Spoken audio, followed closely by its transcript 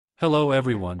Hello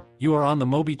everyone, you are on the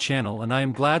Mobi channel and I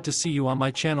am glad to see you on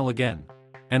my channel again.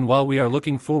 And while we are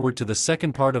looking forward to the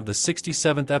second part of the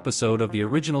 67th episode of the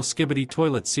original Skibidi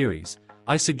Toilet series,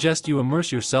 I suggest you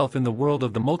immerse yourself in the world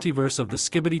of the multiverse of the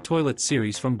Skibidi Toilet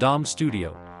series from Dom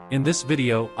Studio. In this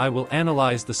video I will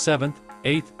analyze the 7th,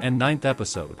 8th and 9th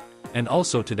episode, and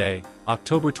also today,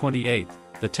 October 28th,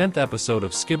 the 10th episode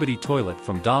of Skibidi Toilet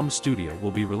from Dom Studio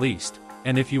will be released.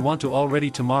 And if you want to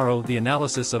already tomorrow the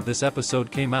analysis of this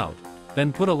episode came out,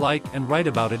 then put a like and write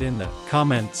about it in the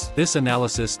comments. This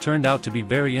analysis turned out to be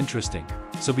very interesting,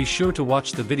 so be sure to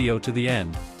watch the video to the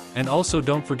end. And also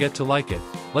don't forget to like it.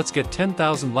 Let's get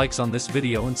 10,000 likes on this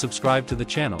video and subscribe to the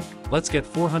channel. Let's get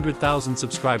 400,000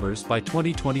 subscribers by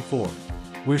 2024.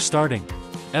 We're starting.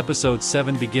 Episode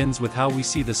 7 begins with how we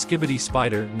see the Skibidi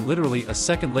spider, and literally a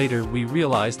second later we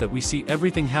realize that we see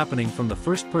everything happening from the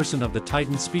first person of the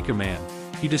Titan Speaker Man.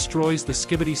 He destroys the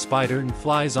Skibidi spider and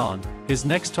flies on. His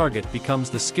next target becomes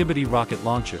the Skibidi rocket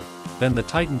launcher. Then the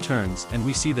Titan turns and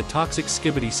we see the toxic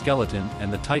Skibidi skeleton,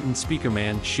 and the Titan Speaker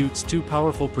Man shoots two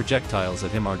powerful projectiles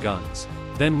at him, our guns.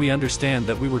 Then we understand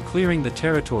that we were clearing the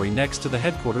territory next to the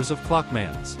headquarters of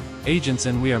Clockman's agents,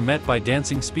 and we are met by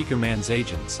Dancing Speaker Man's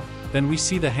agents. Then we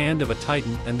see the hand of a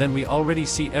Titan, and then we already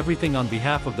see everything on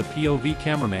behalf of the POV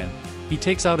cameraman. He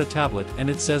takes out a tablet and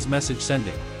it says message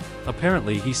sending.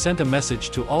 Apparently he sent a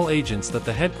message to all agents that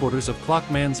the headquarters of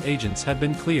Clockman's agents had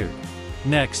been cleared.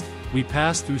 Next, we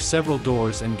pass through several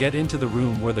doors and get into the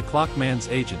room where the Clockman's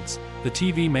agents, the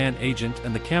TV man agent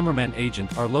and the cameraman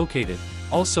agent are located.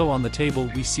 Also on the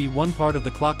table we see one part of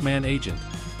the Clockman agent,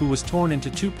 who was torn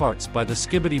into two parts by the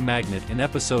Skibidi magnet in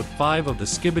episode 5 of the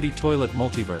Skibidi Toilet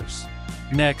Multiverse.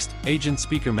 Next, Agent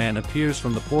Speaker Man appears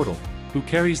from the portal, who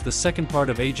carries the second part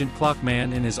of Agent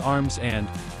Clockman in his arms, and,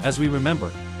 as we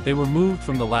remember, they were moved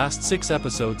from the last 6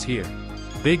 episodes here.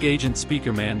 Big Agent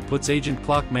Speaker Man puts Agent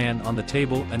Clockman on the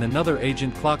table, and another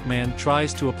Agent Clockman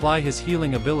tries to apply his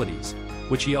healing abilities,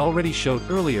 which he already showed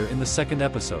earlier in the second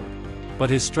episode. But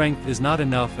his strength is not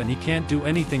enough and he can't do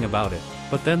anything about it.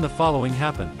 But then the following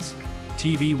happens.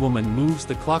 TV Woman moves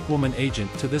the Clockwoman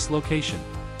agent to this location.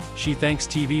 She thanks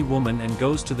TV Woman and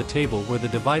goes to the table where the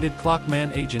divided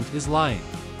Clockman agent is lying.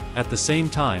 At the same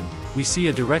time, we see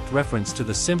a direct reference to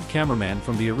the simp cameraman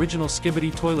from the original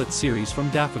Skibidi Toilet series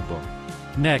from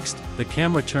DaFuq. Next, the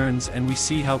camera turns and we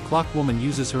see how Clockwoman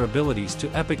uses her abilities to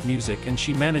epic music, and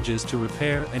she manages to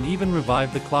repair and even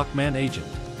revive the Clockman agent.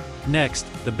 Next,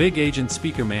 the big Agent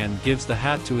Speaker Man gives the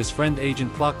hat to his friend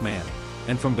Agent Clockman,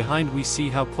 and from behind we see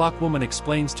how Clockwoman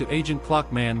explains to Agent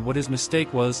Clockman what his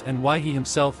mistake was and why he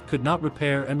himself could not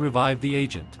repair and revive the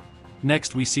agent.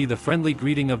 Next we see the friendly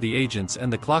greeting of the agents,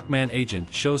 and the Clockman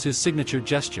agent shows his signature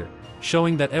gesture,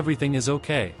 showing that everything is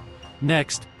okay.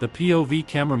 Next, the POV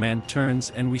cameraman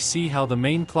turns and we see how the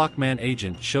main Clockman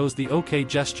agent shows the OK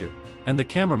gesture, and the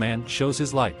cameraman shows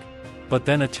his like. But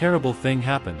then a terrible thing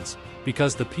happens,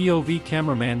 because the POV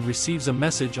cameraman receives a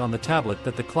message on the tablet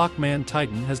that the Clockman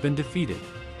Titan has been defeated.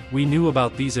 We knew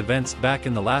about these events back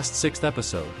in the last 6th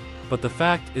episode, but the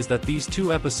fact is that these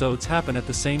 2 episodes happen at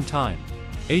the same time.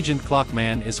 Agent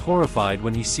Clockman is horrified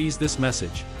when he sees this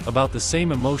message, about the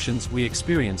same emotions we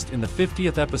experienced in the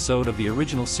 50th episode of the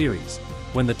original series,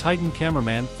 when the Titan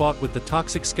cameraman fought with the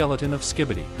toxic skeleton of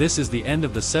Skibidi. This is the end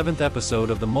of the 7th episode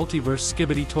of the Multiverse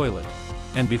Skibidi Toilet.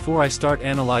 And before I start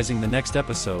analyzing the next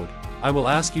episode, I will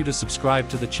ask you to subscribe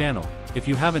to the channel, if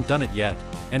you haven't done it yet,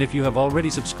 and if you have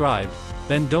already subscribed,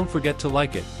 then don't forget to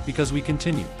like it, because we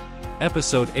continue.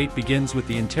 Episode 8 begins with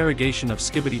the interrogation of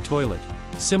Skibidi Toilet,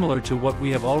 similar to what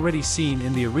we have already seen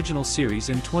in the original series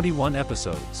in 21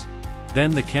 episodes.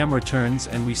 Then the camera turns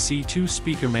and we see 2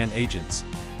 Speaker Man agents.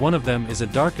 One of them is a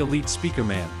Dark Elite Speaker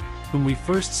Man, whom we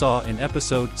first saw in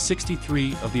episode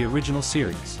 63 of the original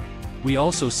series. We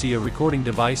also see a recording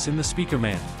device in the Speaker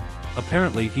Man.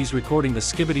 Apparently he's recording the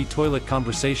Skibidi Toilet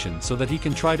conversation so that he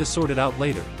can try to sort it out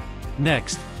later.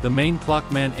 Next, the main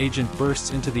Clockman agent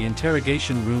bursts into the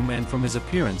interrogation room, and from his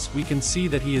appearance we can see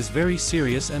that he is very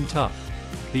serious and tough.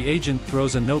 The agent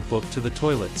throws a notebook to the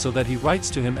toilet so that he writes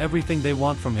to him everything they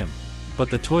want from him. But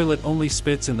the toilet only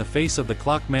spits in the face of the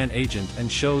Clockman agent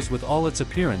and shows with all its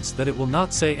appearance that it will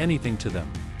not say anything to them.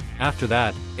 After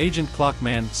that, Agent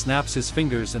Clockman snaps his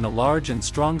fingers and a large and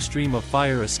strong stream of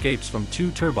fire escapes from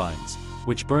 2 turbines,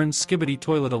 which burns Skibidi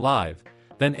Toilet alive.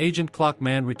 Then Agent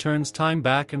Clockman returns time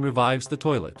back and revives the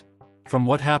toilet. From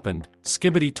what happened,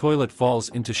 Skibidi Toilet falls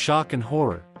into shock and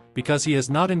horror, because he has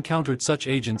not encountered such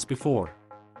agents before.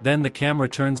 Then the camera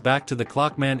turns back to the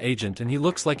Clockman agent and he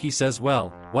looks like he says,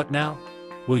 "Well, what now?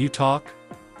 Will you talk?"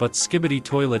 But Skibidi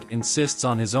Toilet insists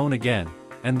on his own again,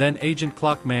 and then Agent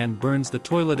Clockman burns the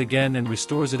toilet again and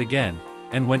restores it again,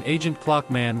 and when Agent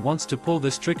Clockman wants to pull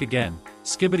this trick again,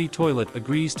 Skibidi Toilet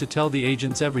agrees to tell the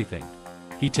agents everything.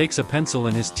 He takes a pencil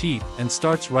in his teeth and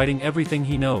starts writing everything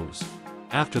he knows.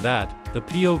 After that, the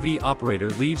POV operator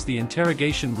leaves the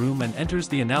interrogation room and enters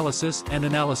the analysis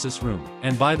room.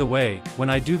 And by the way, when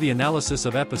I do the analysis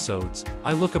of episodes,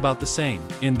 I look about the same.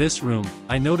 In this room,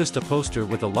 I noticed a poster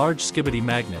with a large Skibidi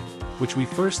magnet, which we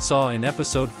first saw in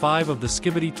episode 5 of the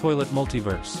Skibidi Toilet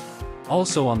Multiverse.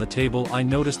 Also on the table I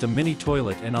noticed a mini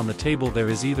toilet, and on the table there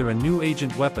is either a new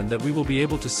agent weapon that we will be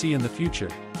able to see in the future,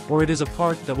 or it is a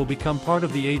part that will become part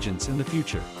of the agents in the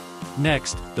future.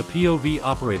 Next, the POV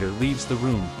operator leaves the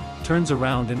room, turns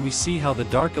around, and we see how the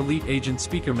Dark Elite Agent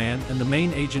Speakerman and the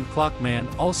main agent Clockman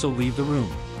also leave the room.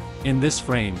 In this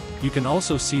frame, you can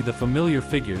also see the familiar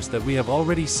figures that we have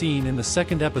already seen in the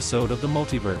second episode of the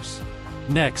Multiverse.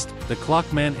 Next, the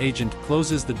Clockman agent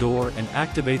closes the door and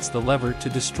activates the lever to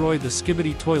destroy the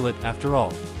Skibidi Toilet after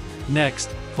all. Next,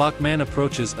 Clockman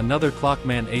approaches another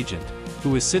Clockman agent,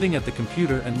 who is sitting at the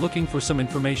computer and looking for some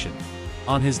information.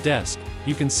 On his desk,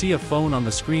 you can see a phone on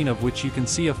the screen of which you can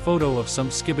see a photo of some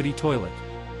Skibidi Toilet.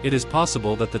 It is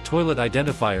possible that the toilet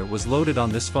identifier was loaded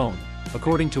on this phone,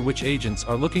 according to which agents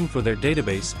are looking for their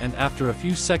database, and after a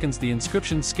few seconds the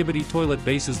inscription Skibidi Toilet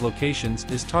Base's locations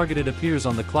is targeted appears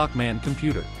on the Clockman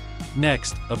computer.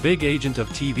 Next, a big agent of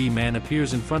TV Man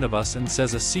appears in front of us and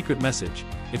says a secret message.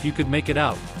 If you could make it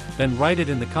out, then write it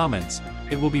in the comments.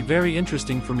 It will be very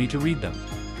interesting for me to read them.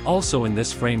 Also in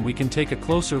this frame we can take a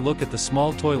closer look at the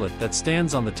small toilet that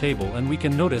stands on the table, and we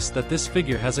can notice that this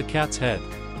figure has a cat's head.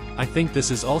 I think this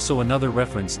is also another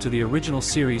reference to the original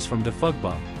series from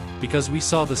DaFuq, because we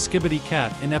saw the Skibidi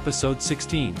cat in episode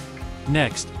 16.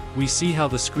 Next, we see how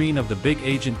the screen of the big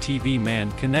agent TV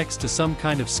Man connects to some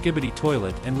kind of Skibidi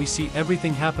toilet, and we see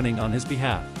everything happening on his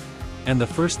behalf. And the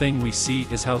first thing we see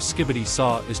is how Skibidi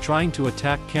Saw is trying to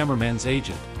attack Cameraman's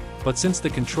agent. But since the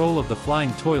control of the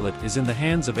flying toilet is in the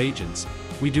hands of agents,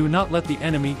 we do not let the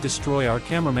enemy destroy our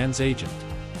Cameraman's agent.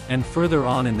 And further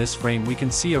on in this frame we can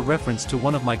see a reference to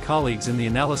one of my colleagues in the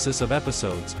analysis of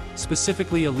episodes,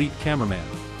 specifically Elite Cameraman.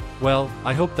 Well,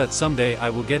 I hope that someday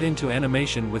I will get into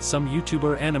animation with some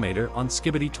YouTuber animator on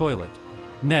Skibidi Toilet.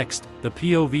 Next, the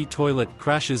POV toilet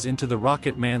crashes into the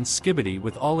Rocket Man's Skibidi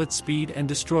with all its speed and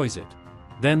destroys it.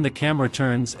 Then the camera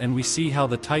turns and we see how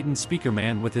the Titan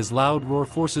Speakerman with his loud roar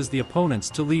forces the opponents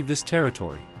to leave this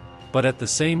territory. But at the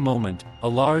same moment, a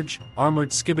large, armored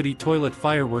Skibidi Toilet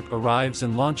firework arrives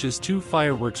and launches 2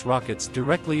 fireworks rockets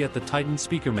directly at the Titan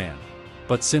Speakerman.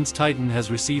 But since Titan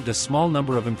has received a small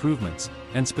number of improvements,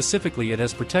 and specifically it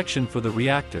has protection for the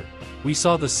reactor, we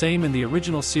saw the same in the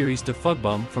original series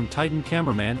DaFuq from Titan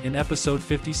Cameraman in episode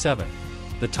 57.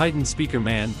 The Titan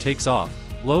Speakerman takes off,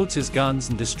 loads his guns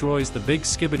and destroys the big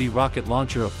Skibidi rocket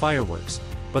launcher of fireworks,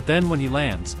 but then when he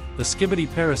lands, the Skibidi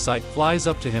parasite flies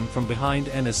up to him from behind,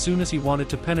 and as soon as he wanted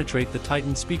to penetrate the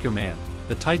Titan Speakerman,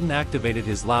 the Titan activated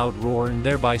his loud roar and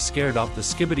thereby scared off the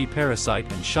Skibidi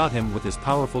parasite and shot him with his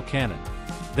powerful cannon.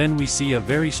 Then we see a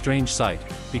very strange sight,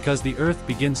 because the earth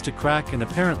begins to crack, and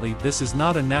apparently this is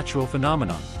not a natural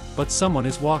phenomenon, but someone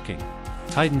is walking.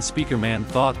 Titan Speakerman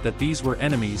thought that these were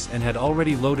enemies and had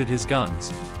already loaded his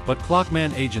guns, but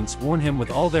Clockman agents warn him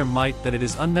with all their might that it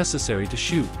is unnecessary to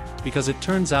shoot, because it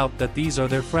turns out that these are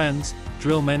their friends,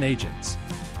 DRILLMAN agents.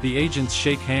 The agents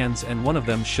shake hands and one of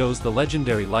them shows the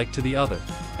legendary like to the other,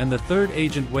 and the third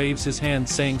agent waves his hand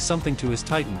saying something to his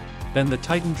Titan, then the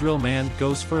Titan DRILLMAN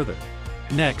goes further.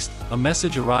 Next, a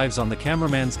message arrives on the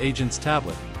Cameraman's agent's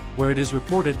tablet, where it is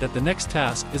reported that the next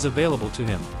task is available to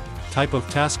him. Type of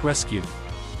task rescue.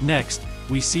 Next,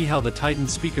 we see how the Titan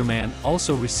Speakerman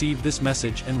also received this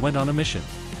message and went on a mission.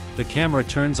 The camera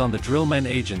turns on the DRILLMAN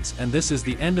agents, and this is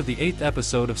the end of the 8th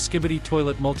episode of Skibidi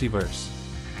Toilet Multiverse.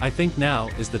 I think now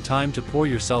is the time to pour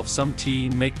yourself some tea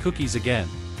and make cookies again,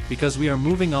 because we are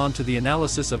moving on to the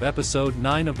analysis of episode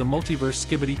 9 of the Multiverse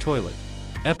Skibidi Toilet.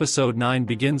 Episode 9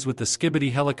 begins with the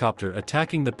Skibidi helicopter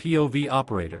attacking the POV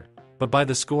operator, but by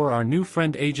the score our new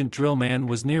friend Agent DRILLMAN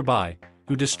was nearby,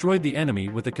 who destroyed the enemy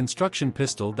with a construction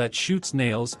pistol that shoots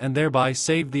nails and thereby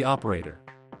saved the operator.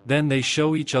 Then they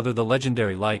show each other the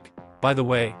legendary like. By the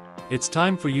way, it's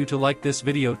time for you to like this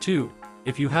video too,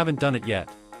 if you haven't done it yet.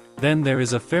 Then there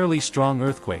is a fairly strong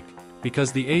earthquake,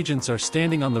 because the agents are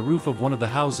standing on the roof of one of the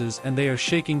houses and they are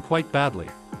shaking quite badly.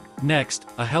 Next,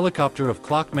 a helicopter of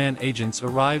Clockman agents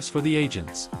arrives for the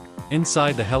agents.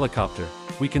 Inside the helicopter,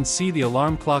 we can see the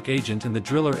alarm clock agent and the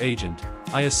driller agent.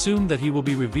 I assume that he will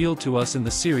be revealed to us in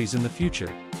the series in the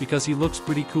future, because he looks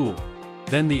pretty cool.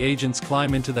 Then the agents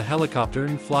climb into the helicopter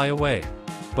and fly away.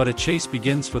 But a chase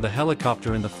begins for the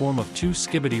helicopter in the form of 2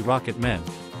 Skibidi rocket men,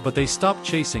 but they stop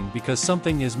chasing because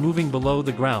something is moving below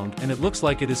the ground and it looks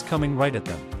like it is coming right at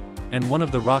them. And one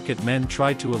of the rocket men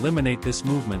tried to eliminate this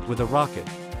movement with a rocket,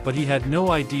 but he had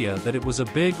no idea that it was a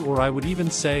big, or I would even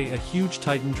say a huge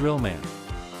Titan DRILLMAN.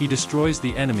 He destroys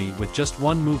the enemy with just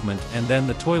one movement, and then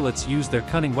the toilets use their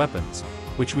cunning weapons,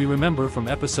 which we remember from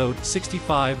episode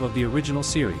 65 of the original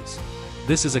series.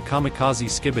 This is a kamikaze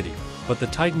Skibidi, but the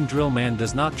Titan DRILLMAN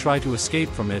does not try to escape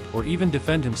from it or even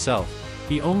defend himself.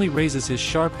 He only raises his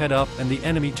sharp head up and the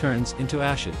enemy turns into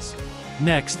ashes.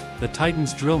 Next, the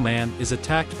Titan's DRILLMAN is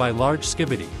attacked by large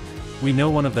Skibidi. We know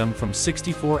one of them from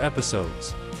 64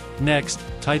 episodes. Next,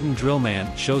 Titan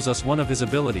DRILLMAN shows us one of his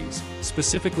abilities,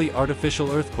 specifically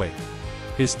Artificial Earthquake.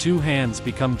 His two hands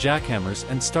become jackhammers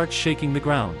and start shaking the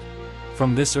ground.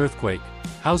 From this earthquake,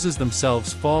 houses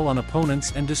themselves fall on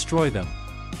opponents and destroy them.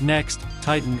 Next,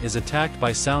 Titan is attacked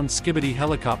by sound Skibidi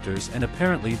helicopters, and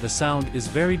apparently the sound is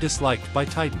very disliked by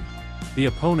Titan. The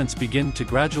opponents begin to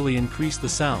gradually increase the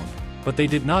sound, but they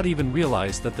did not even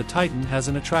realize that the Titan has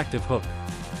an attractive hook.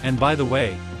 And by the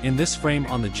way, in this frame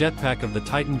on the jetpack of the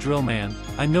Titan DRILLMAN,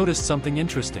 I noticed something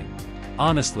interesting.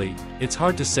 Honestly, it's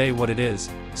hard to say what it is,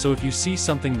 so if you see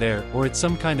something there or it's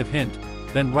some kind of hint,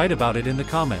 then write about it in the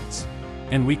comments.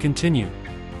 And we continue.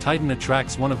 Titan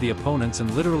attracts one of the opponents and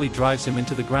literally drives him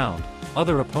into the ground.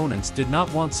 Other opponents did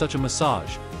not want such a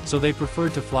massage, so they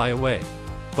preferred to fly away.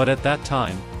 But at that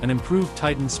time, an improved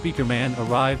Titan Speakerman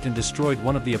arrived and destroyed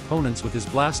one of the opponents with his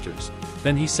blasters.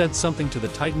 Then he said something to the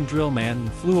Titan DRILLMAN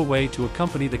and flew away to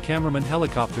accompany the cameraman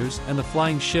helicopters and the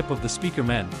flying ship of the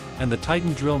Speakerman, and the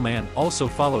Titan DRILLMAN also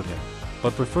followed him,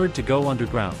 but preferred to go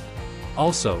underground.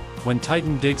 Also, when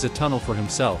Titan digs a tunnel for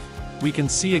himself, we can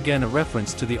see again a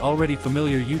reference to the already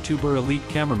familiar YouTuber Elite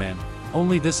Cameraman,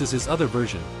 only this is his other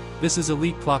version. This is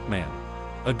Elite Clockman.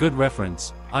 A good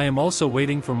reference. I am also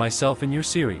waiting for myself in your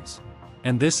series.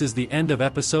 And this is the end of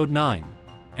episode 9.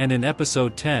 And in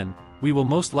episode 10, we will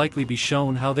most likely be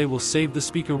shown how they will save the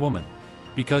Speaker Woman,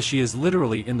 because she is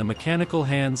literally in the mechanical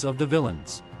hands of the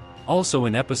villains. Also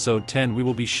in episode 10 we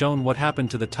will be shown what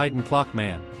happened to the Titan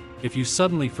Clockman. If you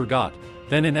suddenly forgot,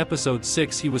 then in episode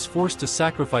 6 he was forced to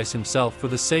sacrifice himself for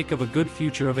the sake of a good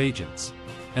future of agents.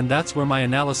 And that's where my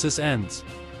analysis ends.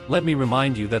 Let me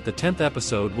remind you that the 10th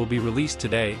episode will be released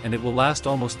today and it will last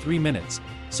almost 3 minutes,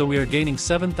 so we are gaining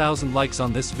 7,000 likes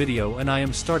on this video and I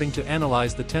am starting to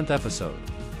analyze the 10th episode.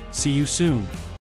 See you soon.